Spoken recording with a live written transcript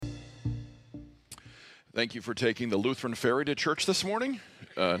Thank you for taking the Lutheran ferry to church this morning,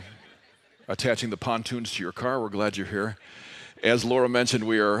 attaching the pontoons to your car. We're glad you're here. As Laura mentioned,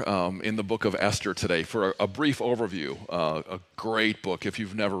 we are in the book of Esther today. For a brief overview, a great book. If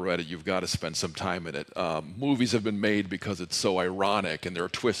you've never read it, you've got to spend some time in it. Movies have been made because it's so ironic, and there are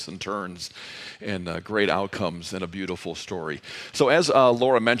twists and turns, and great outcomes, and a beautiful story. So as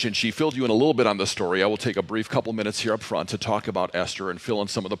Laura mentioned, she filled you in a little bit on the story. I will take a brief couple minutes here up front to talk about Esther and fill in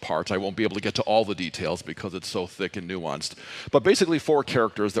some of the parts. I won't be able to get to all the details because it's so thick and nuanced. But basically 4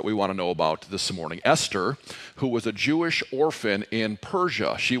 characters that we want to know about this morning. Esther, who was a Jewish orphan in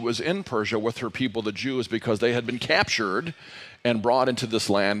Persia. She was in Persia with her people, the Jews, because they had been captured and brought into this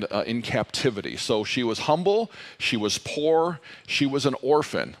land in captivity. So she was humble, she was poor, she was an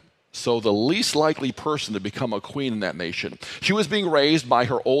orphan. So the least likely person to become a queen in that nation. She was being raised by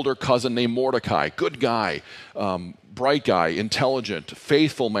her older cousin named Mordecai. Good guy, bright guy, intelligent,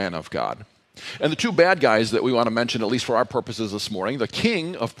 faithful man of God. And the 2 bad guys that we want to mention, at least for our purposes this morning, the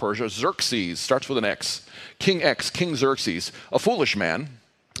king of Persia, Xerxes, starts with an X. King Xerxes, a foolish man,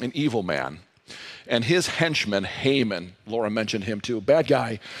 an evil man. And his henchman, Haman, Laura mentioned him too, bad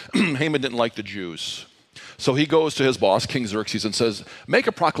guy. Haman didn't like the Jews. So he goes to his boss, King Xerxes, and says, make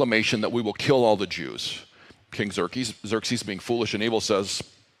a proclamation that we will kill all the Jews. King Xerxes being foolish and evil, says,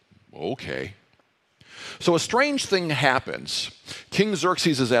 okay. So a strange thing happens. King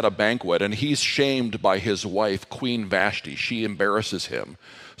Xerxes is at a banquet, and he's shamed by his wife, Queen Vashti. She embarrasses him.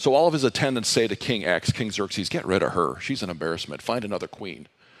 So all of his attendants say to King Xerxes, get rid of her. She's an embarrassment. Find another queen.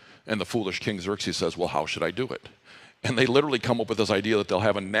 And the foolish King Xerxes says, well, how should I do it? And they literally come up with this idea that they'll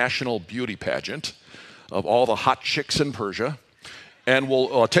have a national beauty pageant of all the hot chicks in Persia, and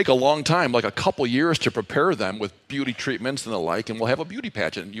will take a long time, like a couple years, to prepare them with beauty treatments and the like, and we'll have a beauty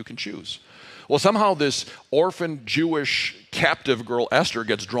pageant, and you can choose. Well, somehow this orphan Jewish captive girl, Esther,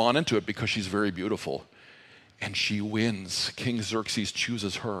 gets drawn into it because she's very beautiful. And she wins. King Xerxes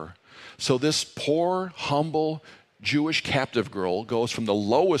chooses her. So this poor, humble Jewish captive girl goes from the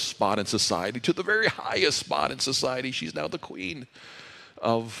lowest spot in society to the very highest spot in society. She's now the queen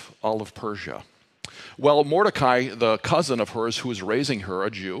of all of Persia. Well, Mordecai, the cousin of hers who is raising her, a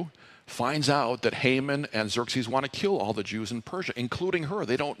Jew, finds out that Haman and Xerxes want to kill all the Jews in Persia, including her.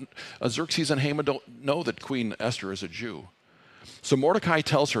 Xerxes and Haman don't know that Queen Esther is a Jew. So Mordecai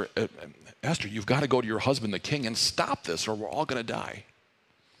tells her, Esther, you've got to go to your husband, the king, and stop this, or we're all going to die.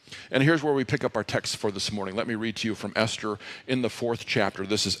 And here's where we pick up our text for this morning. Let me read to you from Esther in the 4th chapter.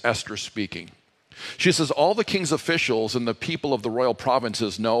 This is Esther speaking. She says, all the king's officials and the people of the royal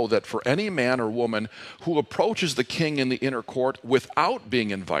provinces know that for any man or woman who approaches the king in the inner court without being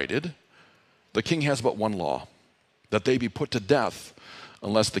invited, the king has but one law, that they be put to death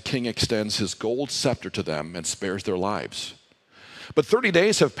unless the king extends his gold scepter to them and spares their lives. But 30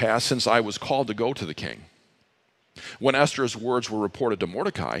 days have passed since I was called to go to the king. When Esther's words were reported to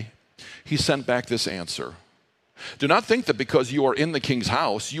Mordecai, he sent back this answer. Do not think that because you are in the king's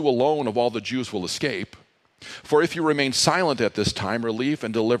house, you alone of all the Jews will escape. For if you remain silent at this time, relief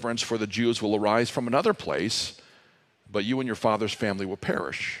and deliverance for the Jews will arise from another place, but you and your father's family will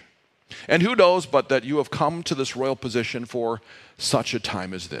perish. And who knows but that you have come to this royal position for such a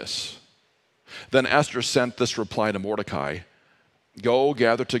time as this? Then Esther sent this reply to Mordecai, go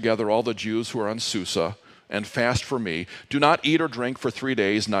gather together all the Jews who are on Susa and fast for me. Do not eat or drink for 3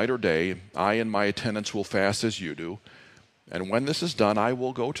 days, night or day. I and my attendants will fast as you do. And when this is done, I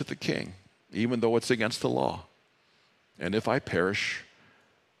will go to the king, even though it's against the law. And if I perish,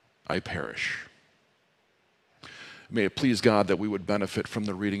 I perish. May it please God that we would benefit from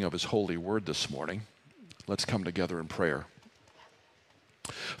the reading of his holy word this morning. Let's come together in prayer.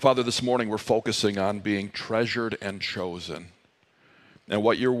 Father, this morning we're focusing on being treasured and chosen. And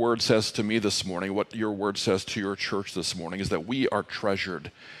what your word says to me this morning, what your word says to your church this morning, is that we are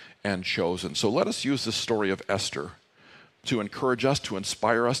treasured and chosen. So let us use this story of Esther to encourage us, to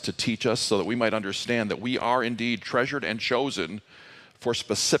inspire us, to teach us, so that we might understand that we are indeed treasured and chosen for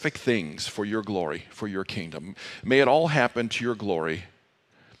specific things, for your glory, for your kingdom. May it all happen to your glory,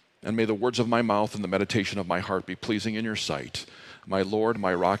 and may the words of my mouth and the meditation of my heart be pleasing in your sight, my Lord,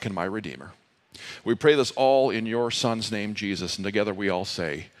 my rock, and my Redeemer. We pray this all in your Son's name, Jesus, and together we all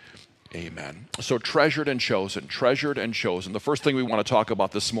say, amen. So treasured and chosen, treasured and chosen. The first thing we want to talk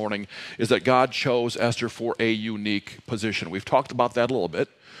about this morning is that God chose Esther for a unique position. We've talked about that a little bit.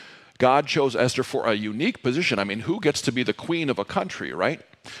 God chose Esther for a unique position. I mean, who gets to be the queen of a country, right?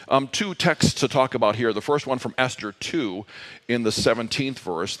 Two texts to talk about here. The first one from Esther 2 in the 17th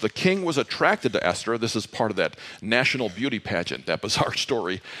verse. The king was attracted to Esther. This is part of that national beauty pageant, that bizarre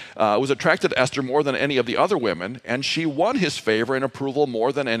story. Was attracted to Esther more than any of the other women, and she won his favor and approval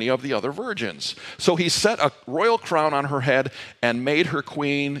more than any of the other virgins. So he set a royal crown on her head and made her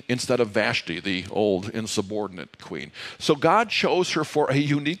queen instead of Vashti, the old insubordinate queen. So God chose her for a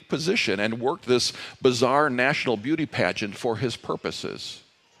unique position and worked this bizarre national beauty pageant for his purposes.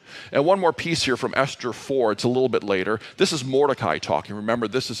 And one more piece here from Esther 4, it's a little bit later. This is Mordecai talking. Remember,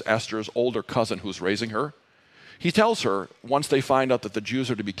 this is Esther's older cousin who's raising her. He tells her, once they find out that the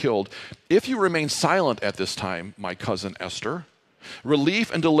Jews are to be killed, if you remain silent at this time, my cousin Esther, relief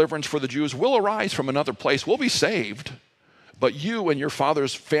and deliverance for the Jews will arise from another place. We'll be saved, but you and your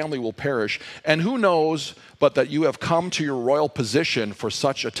father's family will perish. And who knows but that you have come to your royal position for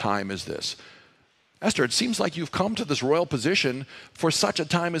such a time as this. Esther, it seems like you've come to this royal position for such a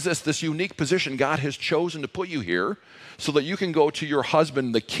time as this unique position. God has chosen to put you here so that you can go to your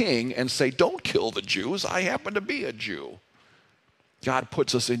husband, the king, and say, don't kill the Jews. I happen to be a Jew. God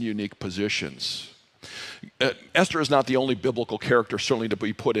puts us in unique positions. Esther is not the only biblical character certainly to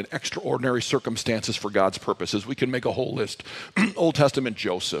be put in extraordinary circumstances for God's purposes. We can make a whole list. Old Testament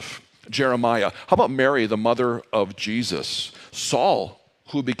Joseph, Jeremiah. How about Mary, the mother of Jesus? Saul,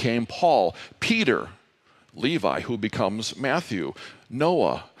 who became Paul, Peter, Levi, who becomes Matthew,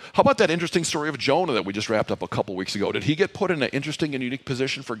 Noah. How about that interesting story of Jonah that we just wrapped up a couple weeks ago? Did he get put in an interesting and unique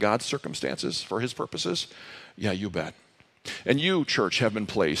position for God's circumstances, for his purposes? Yeah, you bet. And you, church, have been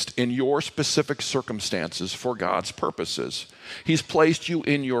placed in your specific circumstances for God's purposes. He's placed you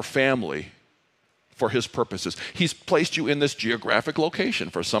in your family for his purposes. He's placed you in this geographic location.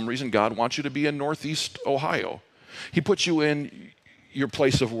 For some reason, God wants you to be in Northeast Ohio. He puts you in your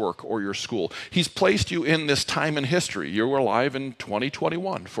place of work or your school. He's placed you in this time in history. You're alive in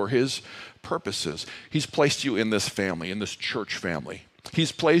 2021 for his purposes. He's placed you in this family, in this church family.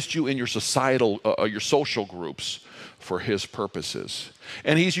 He's placed you in your your social groups for his purposes.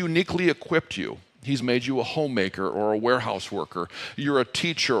 And he's uniquely equipped you. He's made you a homemaker or a warehouse worker. You're a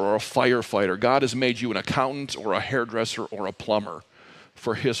teacher or a firefighter. God has made you an accountant or a hairdresser or a plumber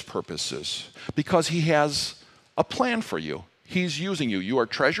for his purposes because he has a plan for you. He's using you. You are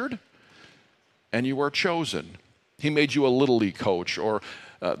treasured and you are chosen. He made you a Little League coach, or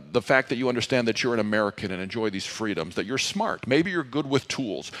the fact that you understand that you're an American and enjoy these freedoms, that you're smart. Maybe you're good with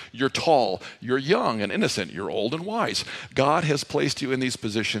tools. You're tall. You're young and innocent. You're old and wise. God has placed you in these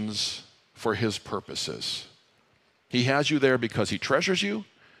positions for his purposes. He has you there because he treasures you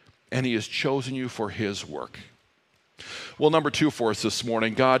and he has chosen you for his work. Well, number 2 for us this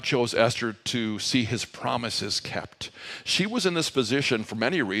morning, God chose Esther to see his promises kept. She was in this position for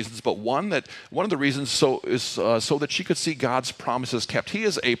many reasons, but one of the reasons is so that she could see God's promises kept. He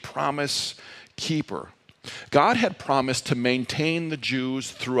is a promise keeper. God had promised to maintain the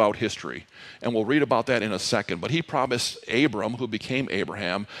Jews throughout history, and we'll read about that in a second. But he promised Abram, who became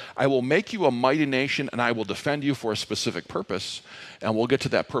Abraham, I will make you a mighty nation and I will defend you for a specific purpose, and we'll get to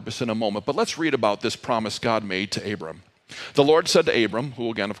that purpose in a moment. But let's read about this promise God made to Abram. The Lord said to Abram, who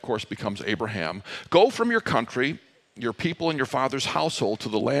again, of course, becomes Abraham, go from your country, your people, and your father's household to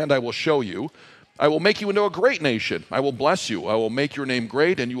the land I will show you. I will make you into a great nation. I will bless you. I will make your name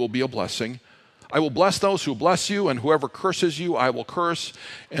great, and you will be a blessing. I will bless those who bless you, and whoever curses you, I will curse,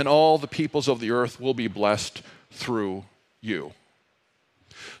 and all the peoples of the earth will be blessed through you.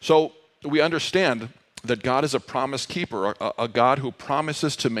 So we understand that God is a promise keeper, a God who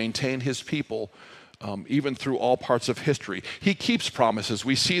promises to maintain his people even through all parts of history. He keeps promises.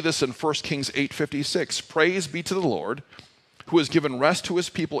 We see this in 1 Kings 8:56. Praise be to the Lord, who has given rest to his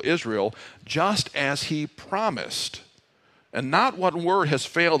people Israel, just as he promised. And not one word has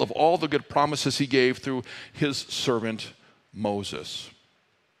failed of all the good promises he gave through his servant Moses.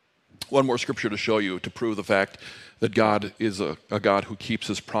 One more scripture to show you to prove the fact that God is a God who keeps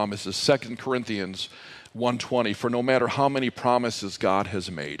his promises. 2 Corinthians 1:20, for no matter how many promises God has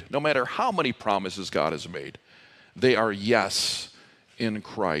made, they are yes in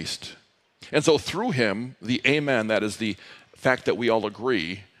Christ. And so through him, the amen, that is the fact that we all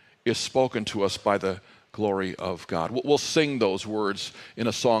agree, is spoken to us by the glory of God. We'll sing those words in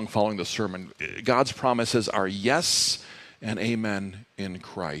a song following the sermon. God's promises are yes and amen in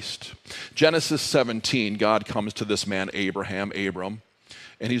Christ. Genesis 17, God comes to this man, Abram,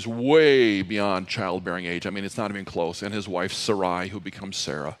 and he's way beyond childbearing age. I mean, it's not even close. And his wife, Sarai, who becomes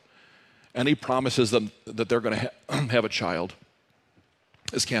Sarah. And he promises them that they're going to have a child.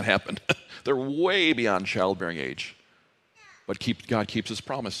 This can't happen. They're way beyond childbearing age. But God keeps his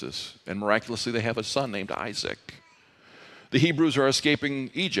promises. And miraculously, they have a son named Isaac. The Hebrews are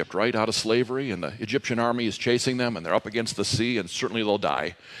escaping Egypt, right, out of slavery, and the Egyptian army is chasing them, and they're up against the sea, and certainly they'll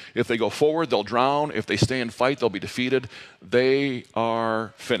die. If they go forward, they'll drown. If they stay and fight, they'll be defeated. They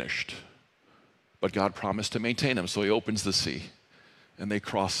are finished. But God promised to maintain them, so he opens the sea, and they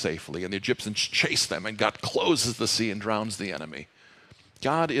cross safely, and the Egyptians chase them, and God closes the sea and drowns the enemy.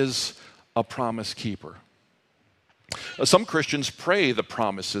 God is a promise keeper. Some Christians pray the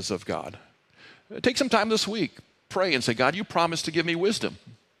promises of God. Take some time this week. Pray and say, God, you promised to give me wisdom.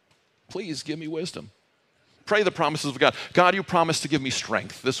 Please give me wisdom. Pray the promises of God. God, you promised to give me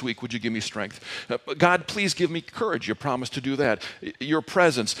strength. This week, would you give me strength? God, please give me courage. You promised to do that. Your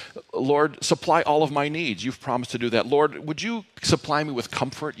presence. Lord, supply all of my needs. You've promised to do that. Lord, would you supply me with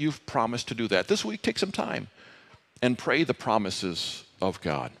comfort? You've promised to do that. This week, take some time and pray the promises of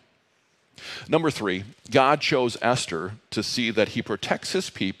God. Number 3, God chose Esther to see that he protects his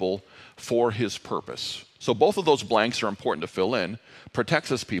people for his purpose. So both of those blanks are important to fill in. Protects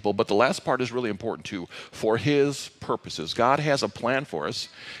his people, but the last part is really important too, for his purposes. God has a plan for us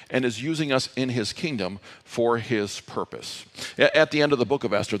and is using us in his kingdom for his purpose. At the end of the book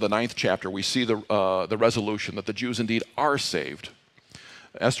of Esther, the 9th chapter, we see the resolution that the Jews indeed are saved.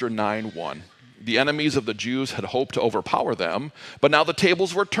 Esther 9:1. The enemies of the Jews had hoped to overpower them, but now the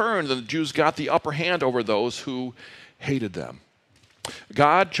tables were turned and the Jews got the upper hand over those who hated them.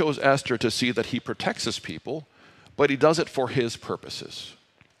 God chose Esther to see that he protects his people, but he does it for his purposes.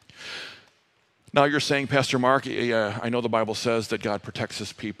 Now you're saying, Pastor Mark, I know the Bible says that God protects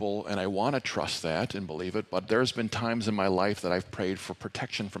his people, and I want to trust that and believe it, but there's been times in my life that I've prayed for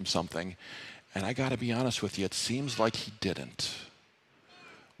protection from something, and I got to be honest with you, it seems like he didn't.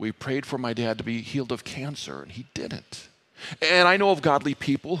 We prayed for my dad to be healed of cancer, and he didn't. And I know of godly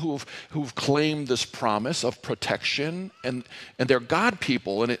people who've claimed this promise of protection, and they're God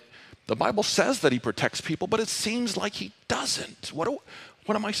people, and the Bible says that he protects people, but it seems like he doesn't. What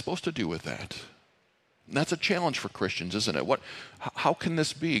am I supposed to do with that? And that's a challenge for Christians, isn't it? How can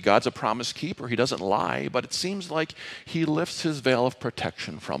this be? God's a promise keeper. He doesn't lie, but it seems like he lifts his veil of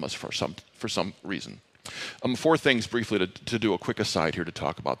protection from us for some reason. 4 things briefly to do a quick aside here to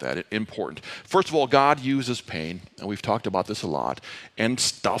talk about that. Important. First of all, God uses pain, and we've talked about this a lot, and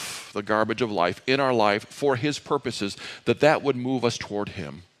stuff, the garbage of life, in our life for his purposes, that would move us toward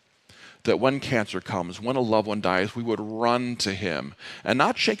him. That when cancer comes, when a loved one dies, we would run to him and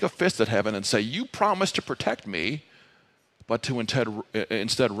not shake a fist at heaven and say, you promised to protect me, but to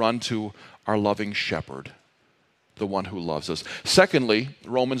instead run to our loving shepherd, the one who loves us. Secondly,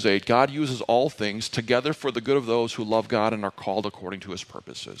 Romans 8, God uses all things together for the good of those who love God and are called according to his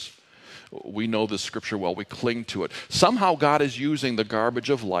purposes. We know this scripture well. We cling to it. Somehow God is using the garbage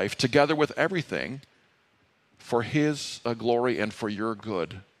of life together with everything for his glory and for your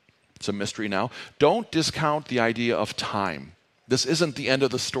good. It's a mystery now. Don't discount the idea of time. This isn't the end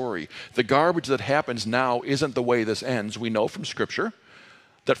of the story. The garbage that happens now isn't the way this ends. We know from Scripture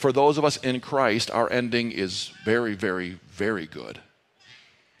that for those of us in Christ, our ending is very, very, very good.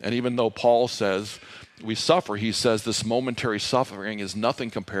 And even though Paul says we suffer, he says this momentary suffering is nothing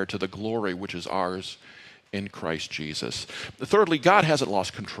compared to the glory which is ours in Christ Jesus. Thirdly, God hasn't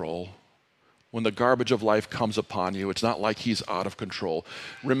lost control. When the garbage of life comes upon you, it's not like he's out of control.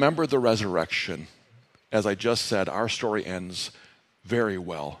 Remember the resurrection. As I just said, our story ends very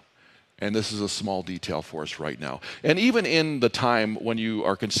well. And this is a small detail for us right now. And even in the time when you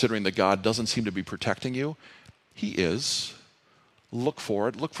are considering that God doesn't seem to be protecting you, he is. Look for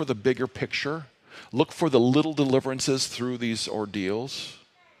it. Look for the bigger picture. Look for the little deliverances through these ordeals.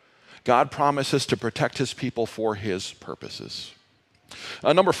 God promises to protect his people for his purposes.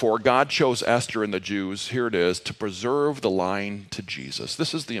 Number 4, God chose Esther and the Jews, here it is, to preserve the line to Jesus.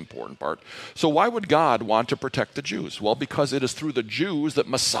 This is the important part. So why would God want to protect the Jews? Well, because it is through the Jews that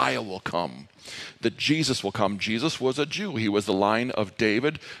Messiah will come, that Jesus will come. Jesus was a Jew. He was the line of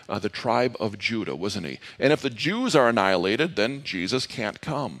David, the tribe of Judah, wasn't he? And if the Jews are annihilated, then Jesus can't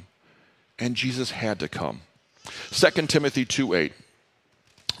come. And Jesus had to come. 2 Timothy 2:8.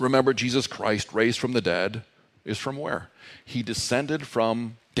 Remember, Jesus Christ, raised from the dead, is from where? He descended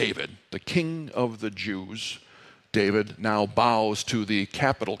from David, the king of the Jews. David now bows to the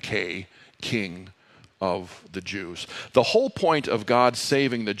capital K, king of the Jews. The whole point of God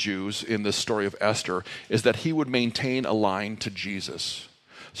saving the Jews in this story of Esther is that he would maintain a line to Jesus.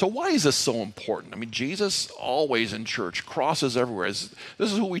 So why is this so important? I mean, Jesus always in church, crosses everywhere. This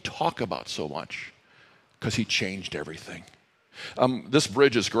is who we talk about so much because he changed everything. This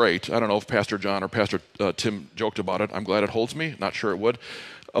bridge is great. I don't know if Pastor John or Pastor Tim joked about it. I'm glad it holds me. Not sure it would.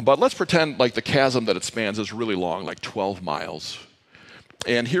 But let's pretend like the chasm that it spans is really long, like 12 miles.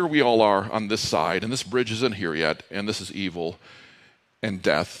 And here we all are on this side, and this bridge isn't here yet, and this is evil and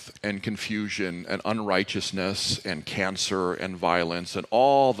death and confusion and unrighteousness and cancer and violence and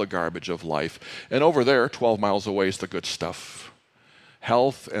all the garbage of life. And over there, 12 miles away, is the good stuff.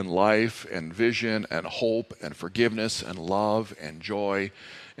 Health and life and vision and hope and forgiveness and love and joy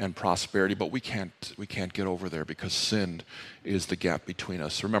and prosperity. But we can't get over there because sin is the gap between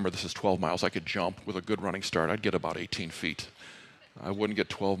us. Remember, this is 12 miles. I could jump with a good running start. I'd get about 18 feet. I wouldn't get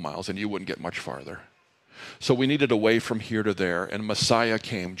 12 miles, and you wouldn't get much farther. So we needed a way from here to there, and Messiah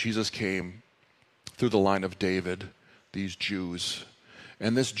came. Jesus came through the line of David, these Jews.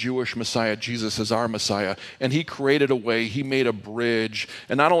 And this Jewish Messiah, Jesus, is our Messiah. And he created a way, he made a bridge.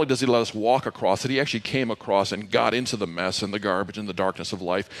 And not only does he let us walk across it, he actually came across and got into the mess and the garbage and the darkness of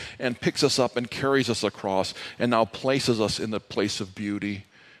life and picks us up and carries us across and now places us in the place of beauty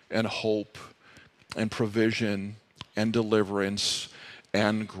and hope and provision and deliverance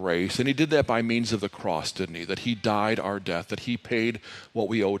and grace. And he did that by means of the cross, didn't he? That he died our death, that he paid what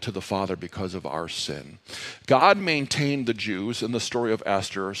we owe to the Father because of our sin. God maintained the Jews in the story of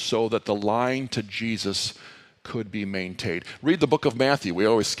Esther so that the line to Jesus could be maintained. Read the book of Matthew. We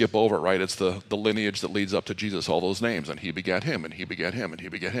always skip over it, right? It's the lineage that leads up to Jesus, all those names. And he begat him, and he begat him, and he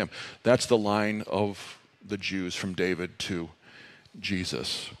begat him. That's the line of the Jews from David to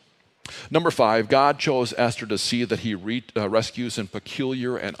Jesus. Number 5, God chose Esther to see that he rescues in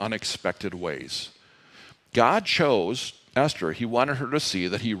peculiar and unexpected ways. God chose Esther. He wanted her to see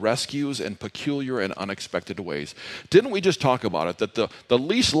that he rescues in peculiar and unexpected ways. Didn't we just talk about it, that the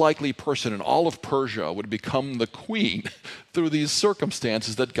least likely person in all of Persia would become the queen through these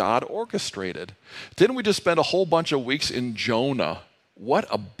circumstances that God orchestrated? Didn't we just spend a whole bunch of weeks in Jonah? What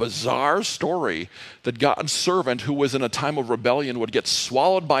a bizarre story that God's servant, who was in a time of rebellion, would get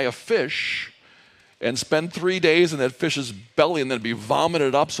swallowed by a fish and spend 3 days in that fish's belly and then be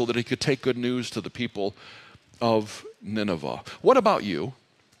vomited up so that he could take good news to the people of Nineveh. What about you?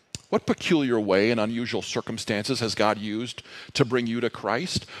 What peculiar way and unusual circumstances has God used to bring you to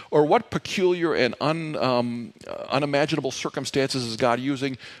Christ? Or what peculiar and unimaginable circumstances is God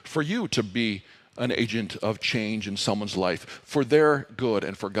using for you to be an agent of change in someone's life for their good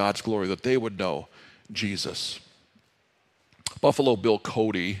and for God's glory, that they would know Jesus? Buffalo Bill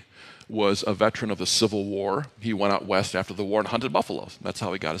Cody was a veteran of the Civil War. He went out west after the war and hunted buffaloes. That's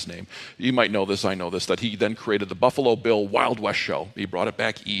how he got his name. You might know this, I know this, that he then created the Buffalo Bill Wild West Show. He brought it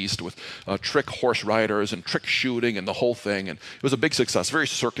back east with trick horse riders and trick shooting and the whole thing, and it was a big success, very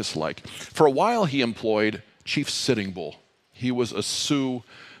circus-like. For a while, he employed Chief Sitting Bull. He was a Sioux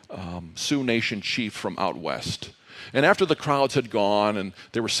Nation chief from out west. And after the crowds had gone and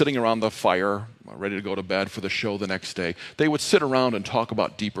they were sitting around the fire, ready to go to bed for the show the next day, they would sit around and talk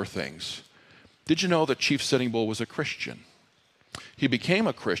about deeper things. Did you know that Chief Sitting Bull was a Christian? He became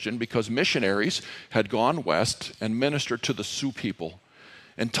a Christian because missionaries had gone west and ministered to the Sioux people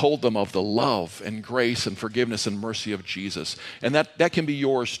and told them of the love and grace and forgiveness and mercy of Jesus. And that can be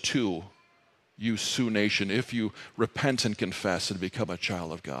yours too, you Sioux Nation, if you repent and confess and become a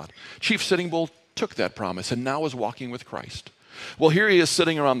child of God. Chief Sitting Bull took that promise and now is walking with Christ. Well, here he is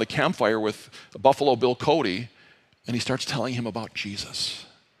sitting around the campfire with Buffalo Bill Cody, and he starts telling him about Jesus.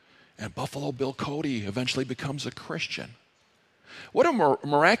 And Buffalo Bill Cody eventually becomes a Christian. What a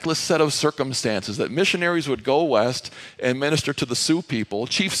miraculous set of circumstances that missionaries would go west and minister to the Sioux people.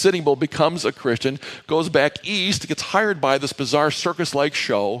 Chief Sitting Bull becomes a Christian, goes back east, gets hired by this bizarre circus-like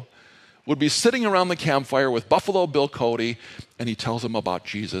show, would be sitting around the campfire with Buffalo Bill Cody, and he tells him about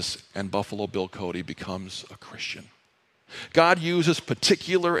Jesus, and Buffalo Bill Cody becomes a Christian. God uses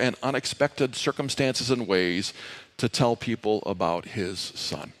particular and unexpected circumstances and ways to tell people about his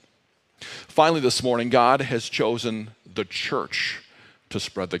Son. Finally, this morning, God has chosen the church to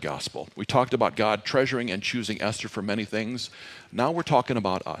spread the gospel. We talked about God treasuring and choosing Esther for many things. Now we're talking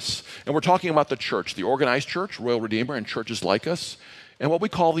about us. And we're talking about the church, the organized church, Royal Redeemer, and churches like us, and what we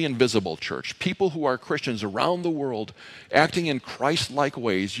call the invisible church, people who are Christians around the world, acting in Christ-like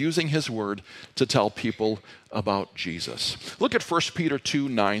ways, using his word to tell people about Jesus. Look at 1 Peter 2,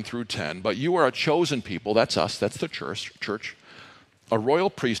 9 through 10. But you are a chosen people, that's us, that's the church, a royal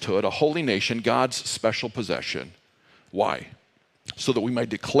priesthood, a holy nation, God's special possession. Why? So that we might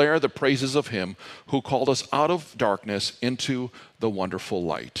declare the praises of him who called us out of darkness into the wonderful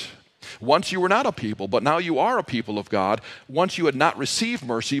light. Once you were not a people, but now you are a people of God. Once you had not received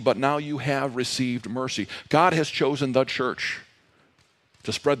mercy, but now you have received mercy. God has chosen the church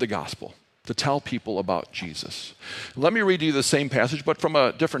to spread the gospel, to tell people about Jesus. Let me read you the same passage, but from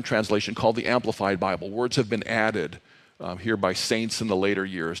a different translation called the Amplified Bible. Words have been added here by saints in the later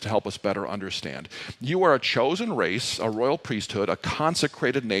years to help us better understand. You are a chosen race, a royal priesthood, a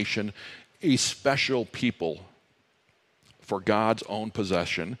consecrated nation, a special people for God's own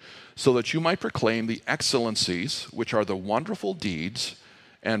possession, so that you might proclaim the excellencies, which are the wonderful deeds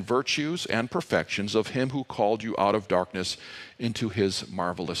and virtues and perfections of him who called you out of darkness into his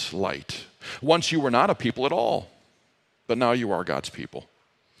marvelous light. Once you were not a people at all, but now you are God's people.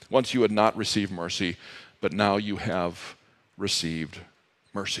 Once you had not received mercy, but now you have received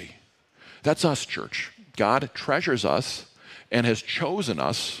mercy. That's us, church. God treasures us and has chosen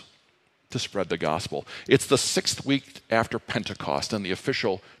us to spread the gospel. It's the 6th week after Pentecost in the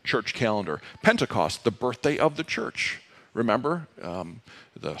official church calendar. Pentecost, the birthday of the church. Remember,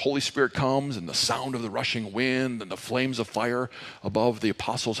 the Holy Spirit comes and the sound of the rushing wind and the flames of fire above the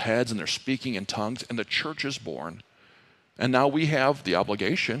apostles' heads, and they're speaking in tongues, and the church is born. And now we have the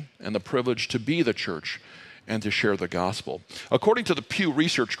obligation and the privilege to be the church and to share the gospel. According to the Pew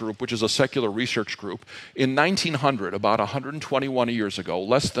Research Group, which is a secular research group, in 1900, about 121 years ago,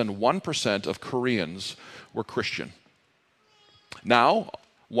 less than 1% of Koreans were Christian. Now,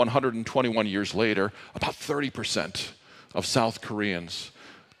 121 years later, about 30% of South Koreans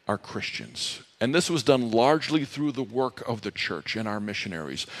are Christians. And this was done largely through the work of the church and our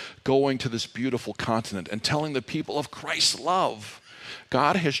missionaries, going to this beautiful continent and telling the people of Christ's love.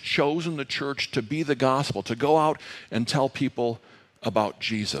 God has chosen the church to be the gospel, to go out and tell people about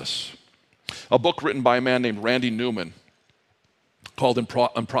Jesus. A book written by a man named Randy Newman called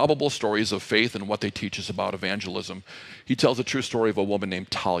Improbable Stories of Faith and What They Teach Us About Evangelism. He tells the true story of a woman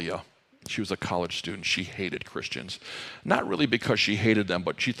named Talia. She was a college student. She hated Christians. Not really because she hated them,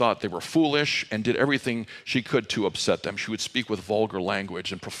 but she thought they were foolish and did everything she could to upset them. She would speak with vulgar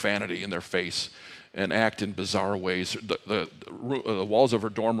language and profanity in their face and act in bizarre ways. The walls of her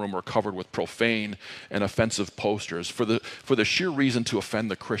dorm room were covered with profane and offensive posters for the sheer reason to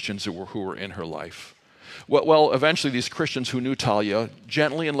offend the Christians who were in her life. Well, eventually these Christians who knew Talia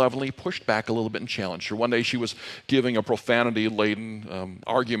gently and lovingly pushed back a little bit and challenged her. One day she was giving a profanity-laden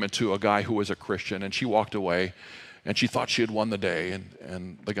argument to a guy who was a Christian, and she walked away, and she thought she had won the day.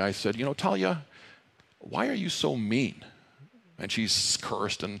 And the guy said, Talia, why are you so mean? And she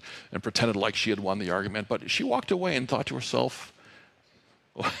cursed and pretended like she had won the argument. But she walked away and thought to herself,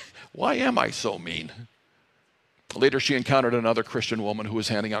 why am I so mean? Later, she encountered another Christian woman who was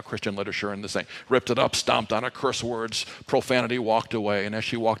handing out Christian literature, and the same ripped it up, stomped on it, curse words, profanity, walked away. And as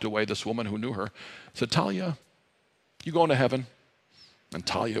she walked away, this woman who knew her said, Talia, you going to heaven? And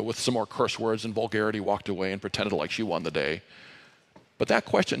Talia, with some more curse words and vulgarity, walked away and pretended like she won the day. But that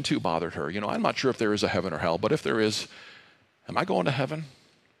question, too, bothered her. I'm not sure if there is a heaven or hell, but if there is, am I going to heaven?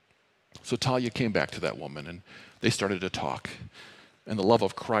 So Talia came back to that woman, and they started to talk. And the love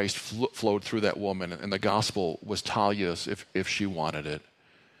of Christ flowed through that woman, and the gospel was Talia's if she wanted it.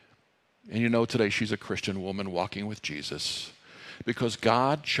 And today she's a Christian woman walking with Jesus because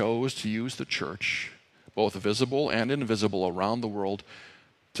God chose to use the church, both visible and invisible, around the world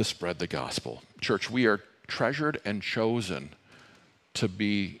to spread the gospel. Church, we are treasured and chosen to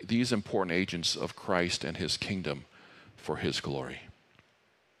be these important agents of Christ and his kingdom for his glory.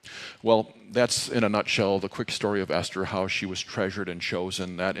 Well, that's in a nutshell the quick story of Esther, how she was treasured and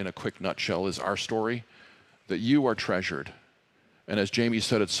chosen. That in a quick nutshell is our story, that you are treasured. And as Jamie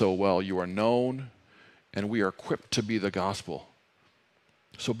said it so well, you are known and we are equipped to be the gospel.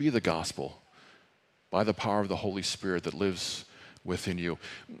 So be the gospel by the power of the Holy Spirit that lives within you.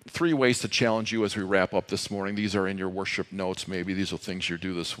 3 ways to challenge you as we wrap up this morning. These are in your worship notes, maybe. These are things you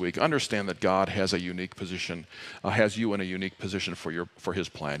do this week. Understand that God has a unique position, has you in a unique position for his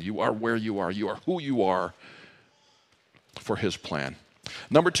plan. You are where you are. You are who you are for his plan.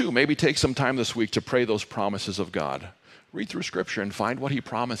 Number 2, maybe take some time this week to pray those promises of God. Read through Scripture and find what he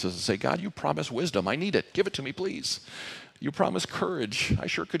promises and say, God, you promise wisdom. I need it. Give it to me, please. You promise courage. I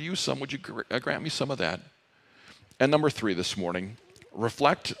sure could use some. Would you grant me some of that? And number 3 this morning,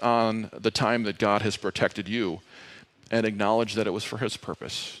 reflect on the time that God has protected you and acknowledge that it was for his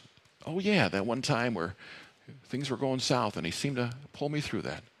purpose. Oh yeah, that one time where things were going south and he seemed to pull me through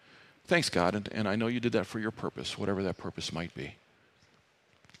that. Thanks, God, and I know you did that for your purpose, whatever that purpose might be.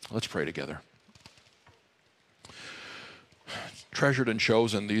 Let's pray together. Treasured and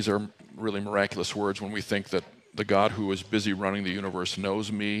chosen, these are really miraculous words when we think that the God who is busy running the universe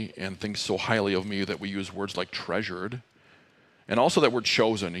knows me and thinks so highly of me that we use words like treasured. And also that word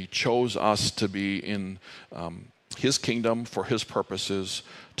chosen. He chose us to be in his kingdom for his purposes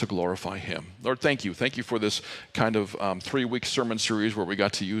to glorify him. Lord, thank you. Thank you for this kind of 3-week sermon series where we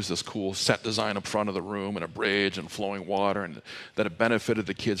got to use this cool set design up front of the room and a bridge and flowing water, and that it benefited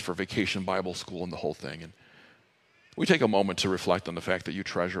the kids for Vacation Bible School and the whole thing. And We take a moment to reflect on the fact that you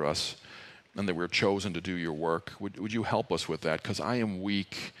treasure us and that we're chosen to do your work. Would you help us with that? Because I am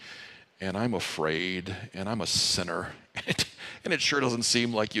weak, and I'm afraid, and I'm a sinner. And it sure doesn't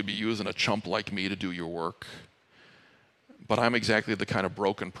seem like you'd be using a chump like me to do your work. But I'm exactly the kind of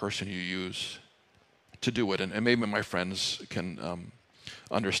broken person you use to do it. And maybe my friends can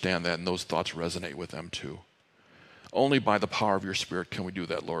understand that, and those thoughts resonate with them too. Only by the power of your Spirit can we do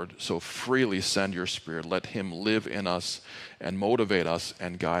that, Lord. So freely send your Spirit. Let him live in us and motivate us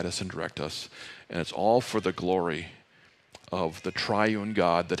and guide us and direct us. And it's all for the glory of the triune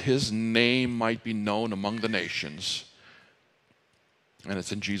God, that his name might be known among the nations. And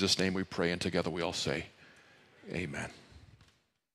it's in Jesus' name we pray, and together we all say, amen.